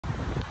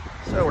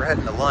So we're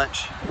heading to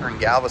lunch. We're in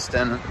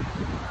Galveston.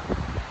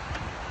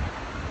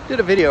 Did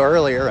a video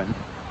earlier and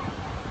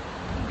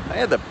I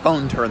had the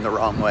phone turned the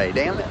wrong way.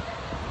 Damn it.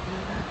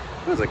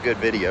 It was a good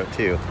video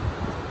too.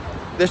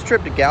 This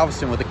trip to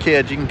Galveston with the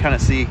kids, you can kind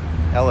of see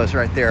Ella's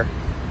right there.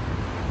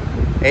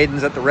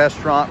 Aiden's at the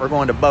restaurant. We're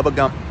going to Bubba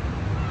Gump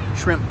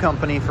Shrimp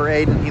Company for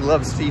Aiden. He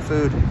loves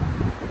seafood.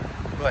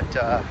 But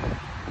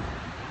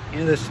you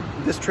know,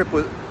 this trip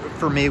was,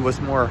 for me,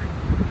 was more,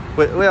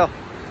 well,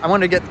 I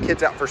wanted to get the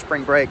kids out for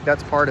spring break.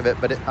 That's part of it,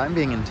 but I'm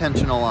being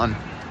intentional on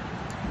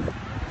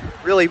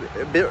really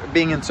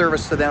being in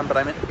service to them, but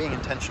I'm being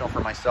intentional for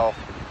myself.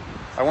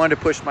 I wanted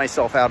to push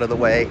myself out of the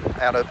way,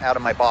 out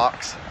of my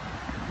box.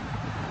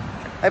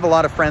 I have a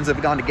lot of friends that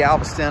have gone to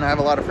Galveston. I have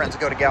a lot of friends that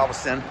go to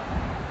Galveston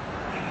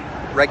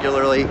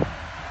regularly.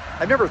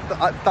 I've never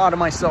thought of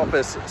myself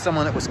as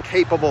someone that was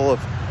capable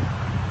of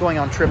going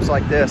on trips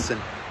like this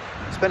and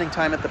spending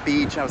time at the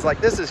beach. I was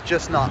like, this is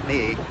just not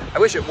me. I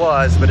wish it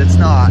was, but it's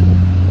not.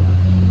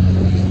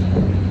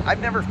 I've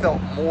never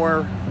felt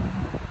more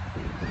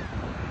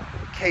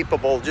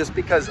capable, just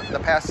because the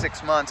past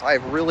 6 months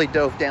I've really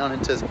dove down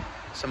into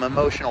some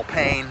emotional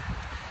pain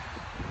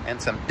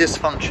and some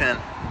dysfunction,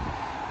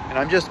 and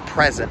I'm just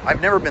present.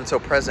 I've never been so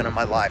present in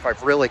my life.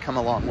 I've really come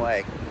a long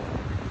way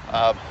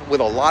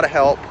with a lot of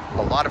help,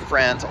 a lot of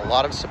friends, a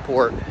lot of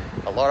support,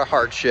 a lot of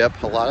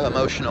hardship, a lot of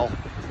emotional,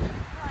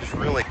 just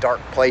really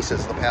dark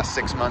places the past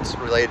 6 months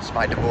related to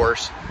my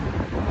divorce.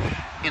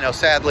 You know,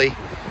 sadly,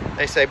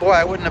 they say, boy,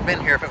 I wouldn't have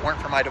been here if it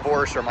weren't for my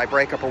divorce or my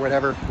breakup or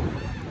whatever.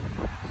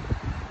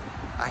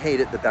 I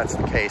hate it that that's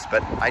the case,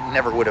 but I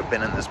never would have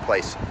been in this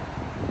place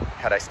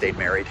had I stayed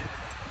married.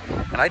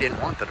 And I didn't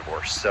want the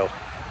divorce, so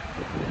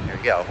there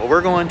you go. Well,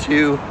 we're going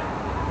to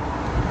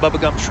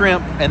Bubba Gump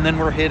Shrimp, and then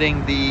we're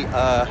hitting the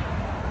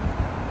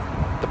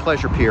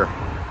pleasure pier.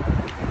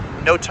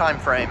 No time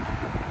frame,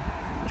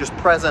 just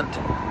present,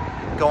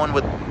 going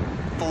with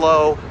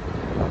flow,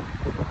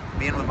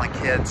 being with my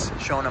kids,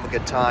 showing them a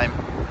good time,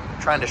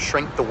 trying to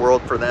shrink the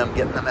world for them,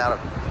 getting them out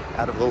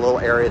of the little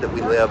area that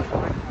we live.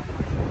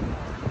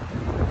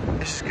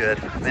 This is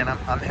good. Man,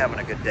 I'm having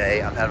a good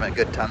day. I'm having a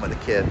good time with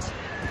the kids.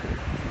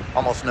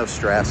 Almost no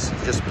stress,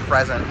 just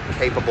present,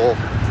 capable.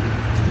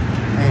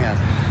 Man,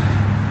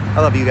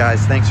 I love you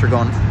guys. Thanks for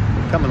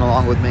coming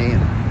along with me.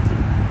 And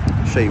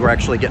I'll show you, we're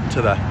actually getting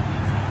to the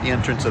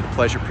entrance of the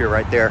pleasure pier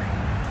right there.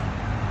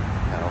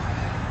 So,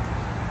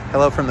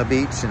 hello from the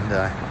beach, and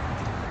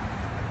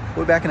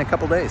we'll be back in a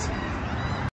couple days.